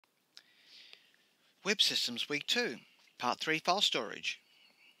Web Systems Week 2, Part 3, File Storage.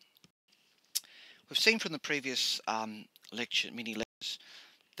 We've seen from the previous mini lectures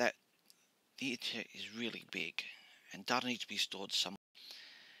that the internet is really big and data needs to be stored somewhere.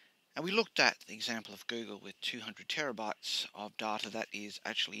 And we looked at the example of Google with 200 terabytes of data that is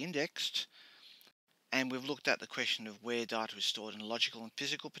actually indexed. And we've looked at the question of where data is stored in logical and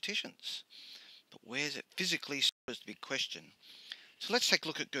physical partitions. But where is it physically stored is the big question. So let's take a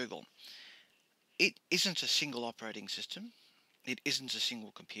look at Google. It isn't a single operating system. It isn't a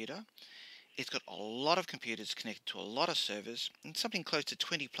single computer. It's got a lot of computers connected to a lot of servers and something close to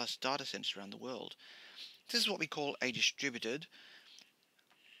 20 plus data centers around the world. This is what we call a distributed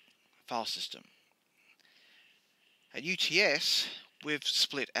file system. At UTS, we've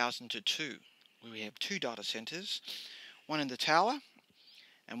split ours into two. We have two data centers, one in the Tower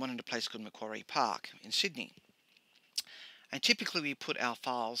and one in a place called Macquarie Park in Sydney. And typically we put our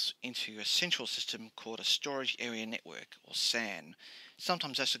files into a central system called a storage area network, or SAN.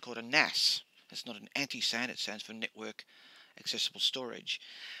 Sometimes that's called a NAS. It's not an anti-SAN, it stands for Network Accessible Storage.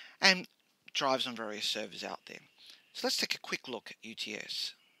 And drives on various servers out there. So let's take a quick look at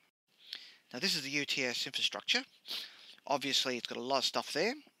UTS. Now this is the UTS infrastructure. Obviously it's got a lot of stuff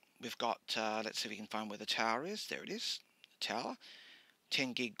there. We've got, let's see if we can find where the tower is. There it is, the tower.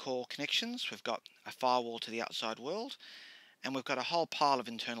 10 gig core connections. We've got a firewall to the outside world. And we've got a whole pile of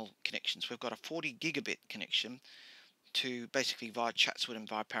internal connections. We've got a 40 gigabit connection to basically via Chatswood and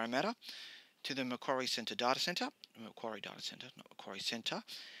via Parramatta to the Macquarie Centre data centre, Macquarie data centre, not Macquarie Centre,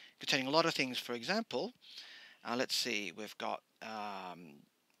 containing a lot of things. For example, let's see, we've got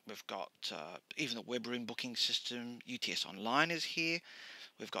even the web room booking system. UTS Online is here.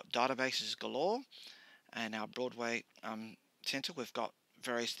 We've got databases galore, and our Broadway centre. We've got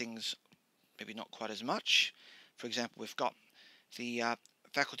various things, maybe not quite as much. For example, we've got the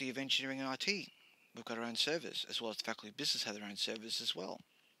Faculty of Engineering and IT. We've got our own servers, as well as the Faculty of Business have their own servers as well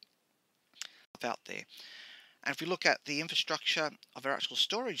out there. And if we look at the infrastructure of our actual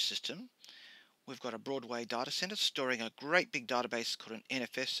storage system, we've got a Broadway data center storing a great big database called an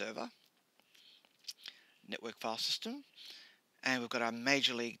NFS server, network file system, and we've got our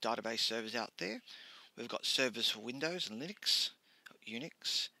major league database servers out there. We've got servers for Windows and Linux,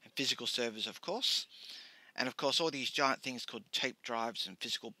 Unix, and physical servers, of course. And of course all these giant things called tape drives and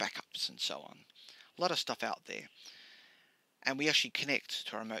physical backups and so on. A lot of stuff out there. And we actually connect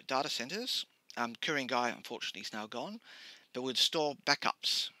to our remote data centers. Korean guy unfortunately is now gone, but we'd store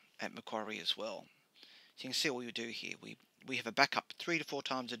backups at Macquarie as well. So you can see what we do here. We have a backup 3 to 4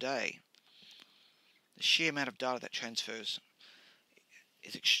 times a day. The sheer amount of data that transfers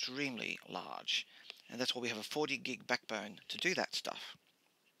is extremely large. And that's why we have a 40 gig backbone to do that stuff.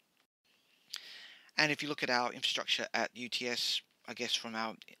 And if you look at our infrastructure at UTS, I guess from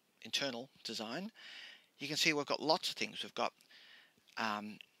our internal design, you can see we've got lots of things. We've got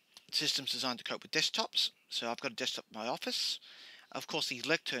systems designed to cope with desktops. So I've got a desktop in my office. Of course, these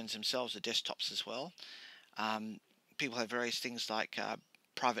lecterns themselves are desktops as well. People have various things like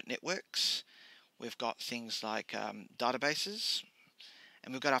private networks. We've got things like databases.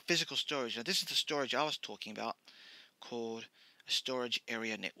 And we've got our physical storage. Now, this is the storage I was talking about, called a storage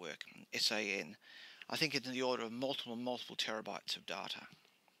area network, SAN. I think it's in the order of multiple terabytes of data.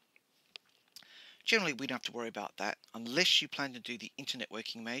 Generally, we don't have to worry about that unless you plan to do the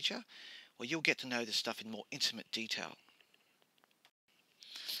internetworking major, where you'll get to know this stuff in more intimate detail.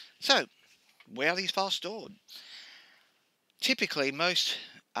 So, where are these files stored? Typically, most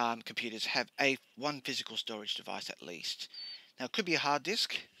computers have one physical storage device at least. Now, it could be a hard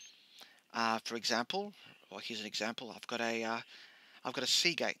disk. For example, well, here's an example. I've got a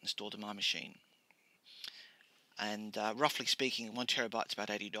Seagate installed in my machine, and roughly speaking, 1 terabyte is about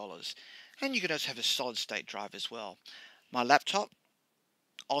 $80. And you can also have a solid state drive as well. My laptop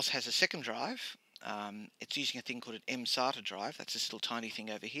also has a second drive. It's using a thing called an mSATA drive. That's this little tiny thing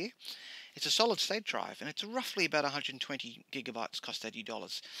over here. It's a solid state drive, and it's roughly about 120 gigabytes, cost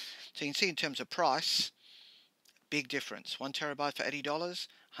 $80. So you can see in terms of price, big difference. 1 terabyte for $80,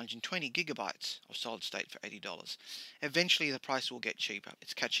 120 gigabytes of solid state for $80. Eventually the price will get cheaper.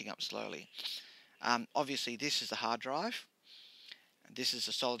 It's catching up slowly. Obviously this is the hard drive. This is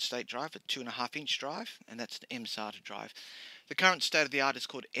a solid state drive, a 2.5 inch drive, and that's an mSATA drive. The current state of the art is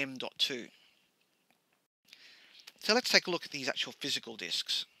called M.2. So let's take a look at these actual physical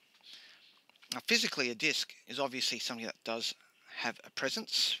disks. Now, physically, a disk is obviously something that does have a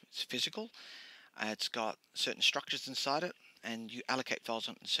presence. It's physical. It's got certain structures inside it, and you allocate files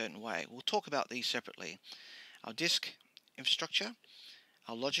in a certain way. We'll talk about these separately. Our disk infrastructure,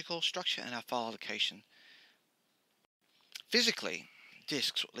 our logical structure, and our file allocation. Physically,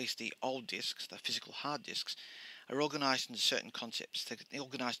 disks, or at least the old disks, the physical hard disks, are organized into certain concepts. They're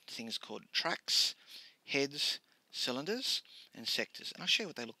organized into things called tracks, heads, cylinders, and sectors. And I'll show you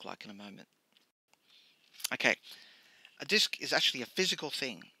what they look like in a moment. Okay, a disk is actually a physical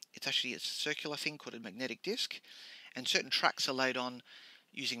thing. It's actually a circular thing called a magnetic disk, and certain tracks are laid on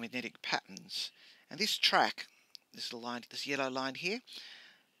using magnetic patterns. And this track, this line, this yellow line here,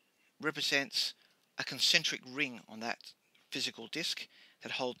 represents a concentric ring on that physical disk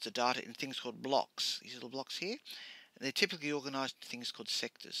that holds the data in things called blocks. These little blocks here, and they're typically organized into things called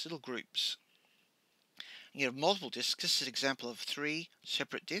sectors, little groups. And you have multiple disks. This is an example of 3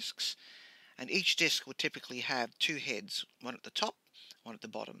 separate disks, and each disk would typically have 2 heads, one at the top, one at the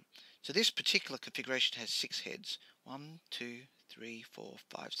bottom. So this particular configuration has 6 heads. 1, 2, 3, 4,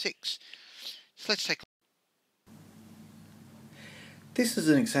 5, 6. So let's take a look. This is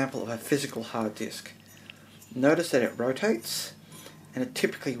an example of a physical hard disk. Notice that it rotates, and it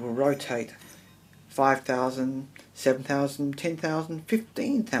typically will rotate 5,000, 7,000, 10,000,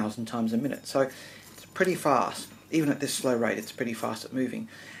 15,000 times a minute. So it's pretty fast. Even at this slow rate, it's pretty fast at moving.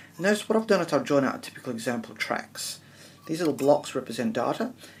 Notice what I've done is I've drawn out a typical example of tracks. These little blocks represent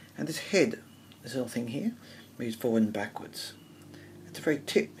data, and this head, this little thing here, moves forward and backwards. At the very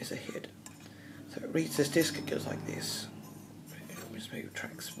tip is a head. So it reads this disk, it goes like this. It'll just move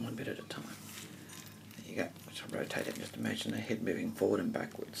tracks one bit at a time. There you go. Let's rotate it. Just imagine the head moving forward and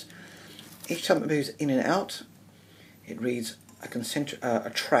backwards. Each time it moves in and out, it reads a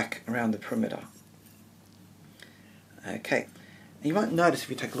track around the perimeter. Okay. And you might notice if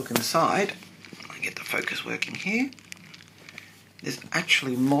you take a look inside, I get the focus working here, there's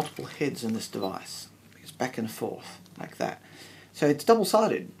actually multiple heads in this device. It's back and forth, like that. So it's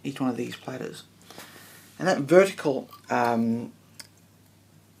double-sided, each one of these platters. And that vertical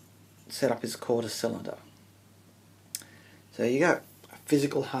setup is called a cylinder. So there you go, a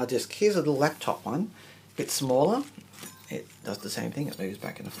physical hard disk. Here's a little laptop one, a bit smaller. It does the same thing, it moves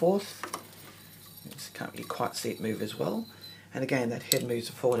back and forth. You can't really quite see it move as well. And again, that head moves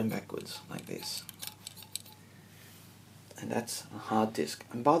forward and backwards, like this. And that's a hard disk.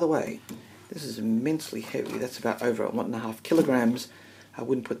 And by the way, this is immensely heavy. That's about over 1.5 kilograms. I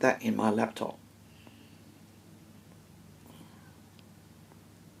wouldn't put that in my laptop.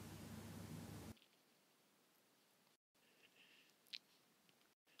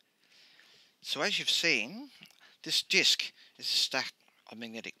 So as you've seen, this disk is a stack of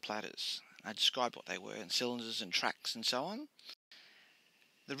magnetic platters. I described what they were, and cylinders and tracks and so on.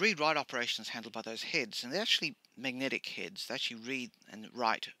 The read-write operation is handled by those heads, and they're actually magnetic heads. They actually read and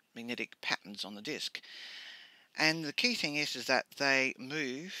write magnetic patterns on the disk. And the key thing is that they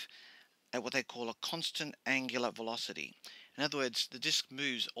move at what they call a constant angular velocity. In other words, the disk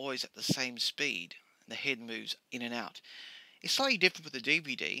moves always at the same speed. The head moves in and out. It's slightly different with a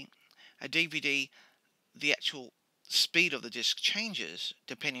DVD. A DVD, the actual speed of the disk changes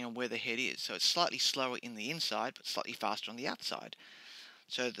depending on where the head is. So it's slightly slower in the inside, but slightly faster on the outside.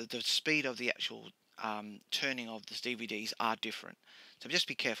 So the speed of the actual turning of the DVDs are different. So just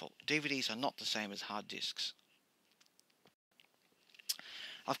be careful. DVDs are not the same as hard disks.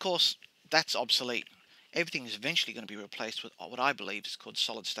 Of course, that's obsolete. Everything is eventually going to be replaced with what I believe is called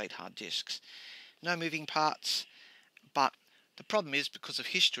solid-state hard disks. No moving parts, but the problem is, because of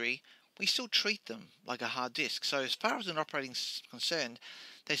history, we still treat them like a hard disk. So as far as an operating system is concerned,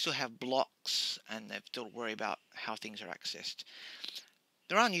 they still have blocks, and they still worry about how things are accessed.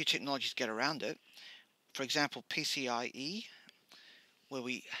 There are new technologies to get around it. For example, PCIe, where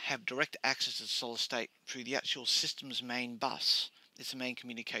we have direct access to solid state through the actual system's main bus. It's the main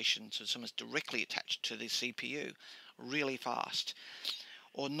communication, so someone's directly attached to the CPU, really fast.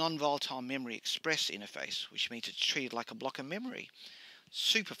 Or non-volatile memory express interface, which means it's treated like a block of memory,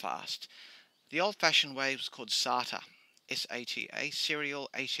 super fast. The old-fashioned way was called SATA, S-A-T-A, Serial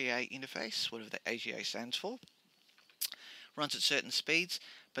ATA Interface, whatever the ATA stands for. Runs at certain speeds,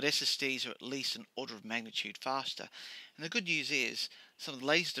 but SSDs are at least an order of magnitude faster. And the good news is, some of the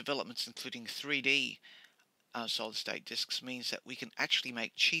latest developments, including 3D solid-state disks, means that we can actually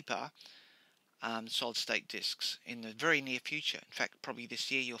make cheaper solid-state disks in the very near future. In fact, probably this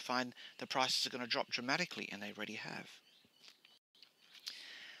year you'll find the prices are going to drop dramatically, and they already have.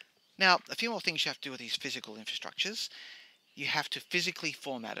 Now, a few more things you have to do with these physical infrastructures. You have to physically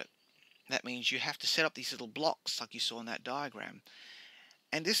format it. That means you have to set up these little blocks like you saw in that diagram.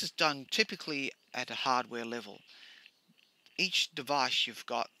 And this is done typically at a hardware level. Each device you've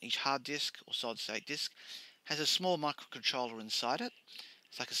got, each hard disk or solid state disk, has a small microcontroller inside it.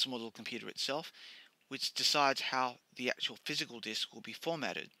 It's like a small little computer itself, which decides how the actual physical disk will be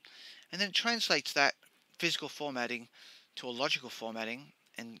formatted. And then it translates that physical formatting to a logical formatting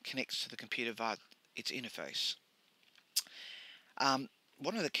and connects to the computer via its interface.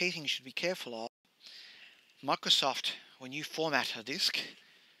 One of the key things you should be careful of, Microsoft, when you format a disk,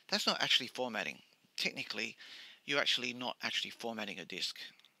 that's not actually formatting. Technically, you're actually not actually formatting a disk.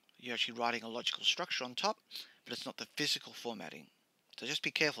 You're actually writing a logical structure on top, but it's not the physical formatting. So just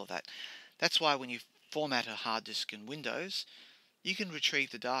be careful of that. That's why when you format a hard disk in Windows, you can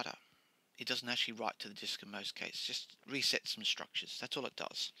retrieve the data. It doesn't actually write to the disk in most cases. Just reset some structures. That's all it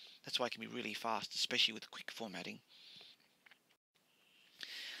does. That's why it can be really fast, especially with quick formatting.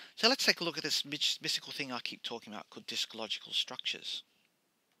 So let's take a look at this mystical thing I keep talking about called disk logical structures.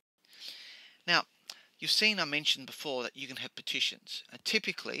 Now, you've seen I mentioned before that you can have partitions.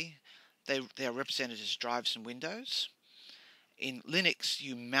 Typically, they are represented as drives in Windows. In Linux,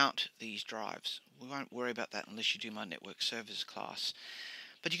 you mount these drives. We won't worry about that unless you do my network servers class.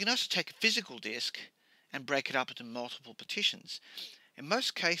 But you can also take a physical disk and break it up into multiple partitions. In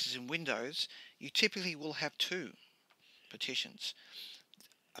most cases in Windows, you typically will have two partitions.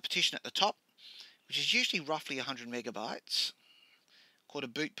 A partition at the top, which is usually roughly 100 megabytes, called a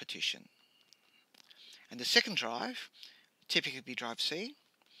boot partition. And the second drive, typically drive C,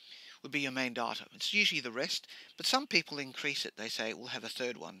 would be your main data. It's usually the rest, but some people increase it. They say we'll have a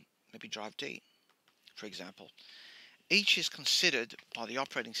third one, maybe drive D, for example. Each is considered by the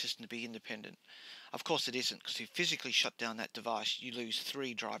operating system to be independent. Of course it isn't, because if you physically shut down that device, you lose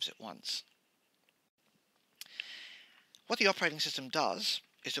 3 drives at once. What the operating system does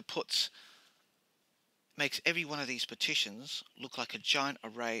is it makes every one of these partitions look like a giant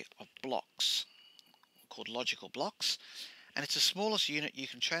array of blocks, called logical blocks, and it's the smallest unit you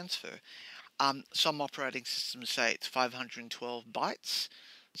can transfer. Some operating systems say it's 512 bytes,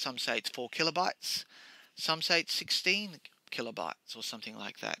 some say it's 4 kilobytes, some say it's 16 kilobytes or something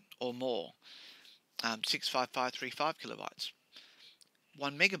like that, or more. 65535 kilobytes.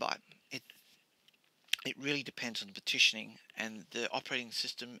 1 megabyte. It really depends on the partitioning and the operating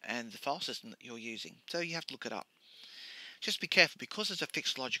system and the file system that you're using. So you have to look it up. Just be careful, because it's a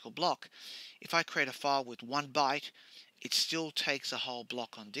fixed logical block. If I create a file with 1 byte, it still takes a whole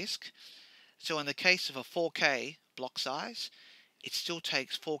block on disk. So in the case of a 4K block size, it still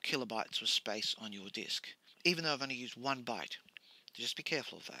takes 4 kilobytes of space on your disk, even though I've only used 1 byte. So just be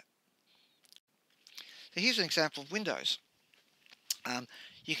careful of that. So here's an example of Windows.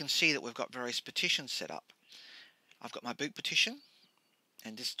 You can see that we've got various partitions set up. I've got my boot partition,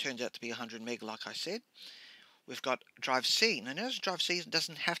 and this turns out to be 100 meg, like I said. We've got drive C. Now notice drive C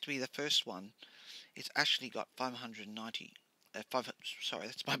doesn't have to be the first one. It's actually got 590. Sorry,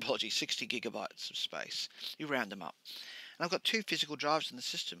 that's my apology. 60 gigabytes of space. You round them up. And I've got 2 physical drives in the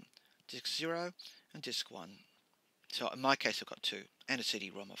system, disk 0 and disk 1. So in my case, I've got 2, and a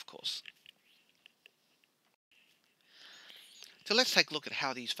CD-ROM, of course. So let's take a look at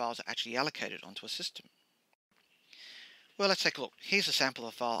how these files are actually allocated onto a system. Well, let's take a look. Here's a sample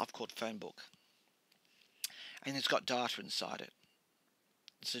of a file I've called phone book, and it's got data inside it.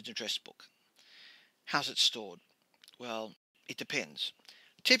 It's an address book. How's it stored? Well, it depends.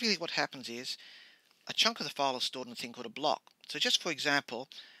 Typically what happens is a chunk of the file is stored in a thing called a block. So just for example,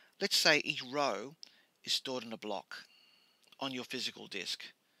 let's say each row is stored in a block on your physical disk.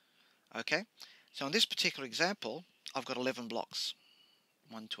 Okay? So in this particular example, I've got 11 blocks,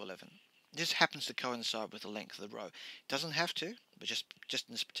 1 to 11. This happens to coincide with the length of the row. It doesn't have to, but just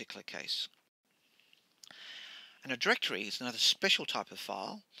in this particular case. And a directory is another special type of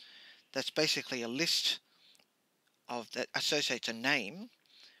file that's basically a list that associates a name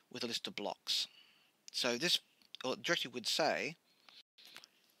with a list of blocks. So this directory would say,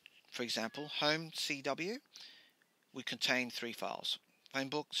 for example, home CW would contain 3 files: phone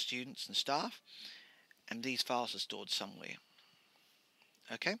book, students, and staff, and these files are stored somewhere.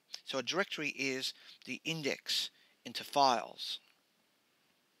 Okay, so a directory is the index into files.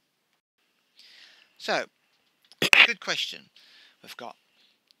 So, good question. We've got,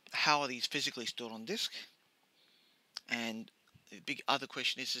 how are these physically stored on disk? And the big other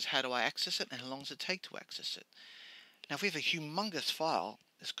question is how do I access it, and how long does it take to access it? Now, if we have a humongous file,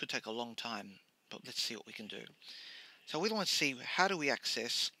 this could take a long time, but let's see what we can do. So we want to see, how do we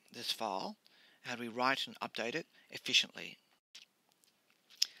access this file? How do we write and update it efficiently?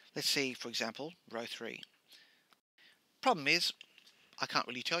 Let's see, for example, row 3. Problem is, I can't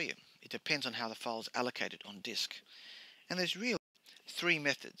really tell you. It depends on how the file is allocated on disk. And there's really 3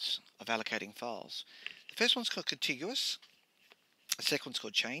 methods of allocating files. The first one's called contiguous, the second one's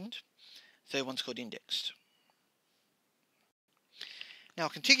called chained, the third one's called indexed. Now, a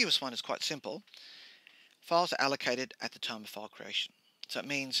contiguous one is quite simple. Files are allocated at the time of file creation. So it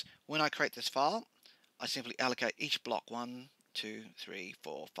means when I create this file, I simply allocate each block 1, 2, 3,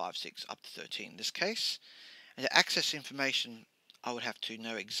 4, 5, 6, up to 13 in this case. And to access information, I would have to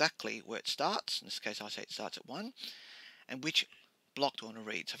know exactly where it starts. In this case, I say it starts at 1, and which block do I want to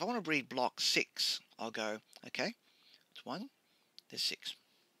read. So if I want to read block 6, I'll go, okay, it's 1, there's 6.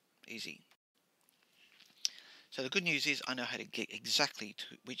 Easy. So the good news is I know how to get exactly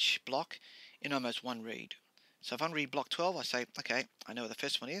to which block in almost one read. So if I read block 12, I say, okay, I know where the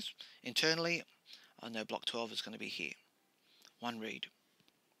first one is. Internally, I know block 12 is going to be here. One read.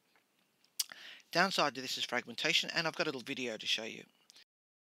 Downside to this is fragmentation, and I've got a little video to show you.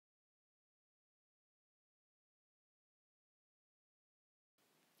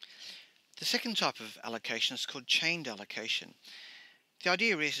 The second type of allocation is called chained allocation. The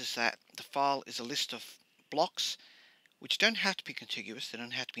idea is that the file is a list of blocks which don't have to be contiguous, they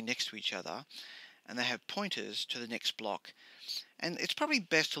don't have to be next to each other, and they have pointers to the next block. And it's probably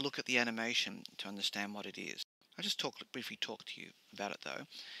best to look at the animation to understand what it is. I'll just briefly talk to you about it though.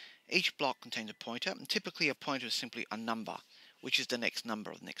 Each block contains a pointer, and typically a pointer is simply a number, which is the next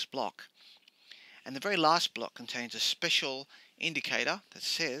number of the next block. And the very last block contains a special indicator that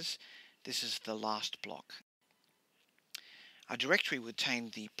says this is the last block. A directory would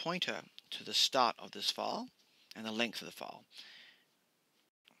contain the pointer to the start of this file and the length of the file.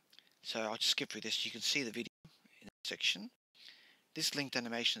 So I'll just skip through this. You can see the video in that section. This linked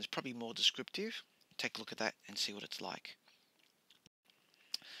animation is probably more descriptive. Take a look at that and see what it's like.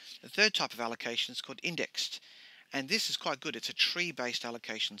 The third type of allocation is called indexed, and this is quite good. It's a tree-based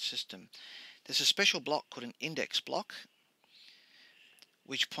allocation system. There's a special block called an index block,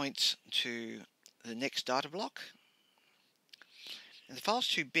 which points to the next data block. And if the file's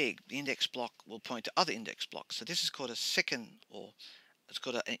too big, the index block will point to other index blocks. So this is called a second, or it's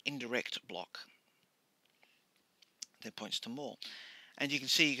called an indirect block that points to more. And you can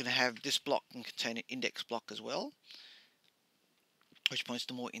see you can have this block can contain an index block as well, which points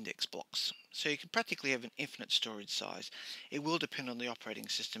to more index blocks. So you can practically have an infinite storage size. It will depend on the operating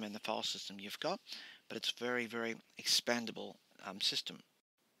system and the file system you've got, but it's a very, very expandable system.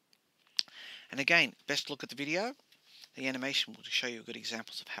 And again, best look at the video. The animation will show you good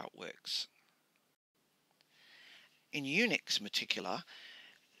examples of how it works. In Unix in particular,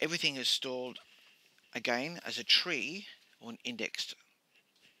 everything is stored again as a tree or an indexed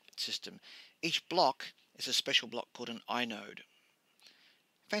system. Each block is a special block called an inode.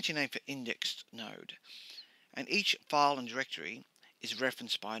 Fancy name for indexed node. And each file and directory is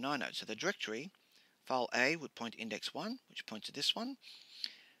referenced by an inode. So the directory, file A would point to index 1, which points to this one.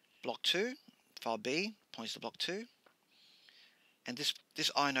 Block 2, file B points to block 2. And this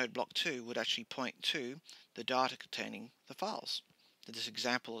inode block 2 would actually point to the data containing the files. So this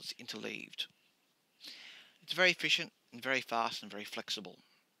example is interleaved. It's very efficient and very fast and very flexible.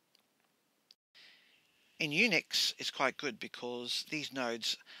 In Unix, it's quite good because these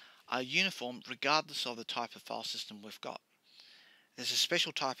nodes are uniform regardless of the type of file system we've got. There's a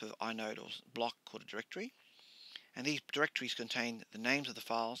special type of inode or block called a directory, and these directories contain the names of the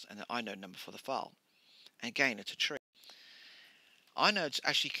files and the inode number for the file. And again, it's a tree. Inodes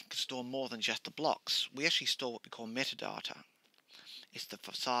actually can store more than just the blocks. We actually store what we call metadata. It's the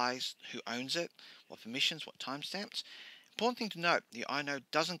size, who owns it, what permissions, what timestamps. Important thing to note, the inode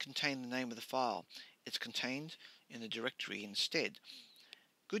doesn't contain the name of the file. It's contained in the directory instead.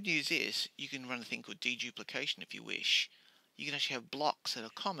 Good news is you can run a thing called deduplication if you wish. You can actually have blocks that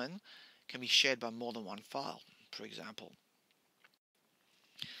are common, can be shared by more than one file, for example.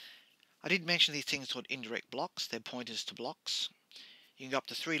 I did mention these things called indirect blocks. They're pointers to blocks. You can go up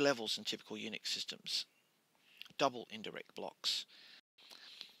to 3 levels in typical Unix systems. Double indirect blocks.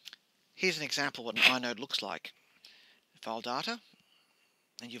 Here's an example of what an inode looks like. File data,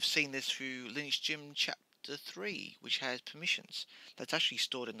 and you've seen this through Linux Gym Chapter 3, which has permissions. That's actually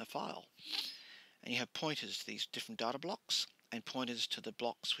stored in the file. And you have pointers to these different data blocks, and pointers to the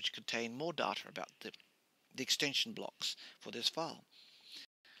blocks which contain more data about the extension blocks for this file.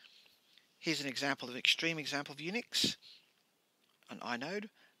 Here's an example of an extreme example of Unix. An inode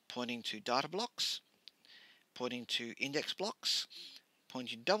pointing to data blocks, pointing to index blocks,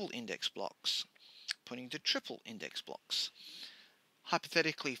 pointing to double index blocks, pointing to triple index blocks.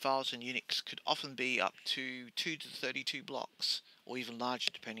 Hypothetically, files in Unix could often be up to 2 to 32 blocks, or even larger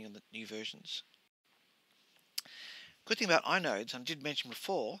depending on the new versions. Good thing about inodes, I did mention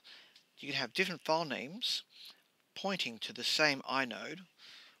before, you can have different file names pointing to the same inode,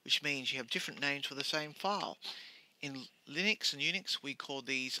 which means you have different names for the same file. In Linux and Unix, we call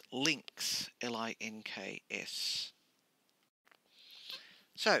these links, L-I-N-K-S.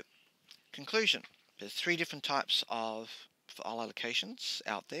 So, conclusion. There's 3 different types of file allocations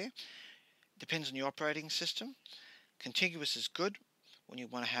out there. Depends on your operating system. Contiguous is good when you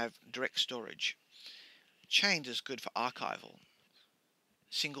want to have direct storage. Chained is good for archival,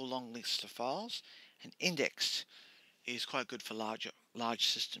 single long lists of files, and indexed is quite good for large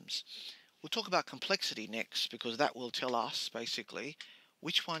systems. We'll talk about complexity next because that will tell us basically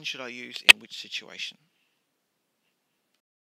which one should I use in which situation.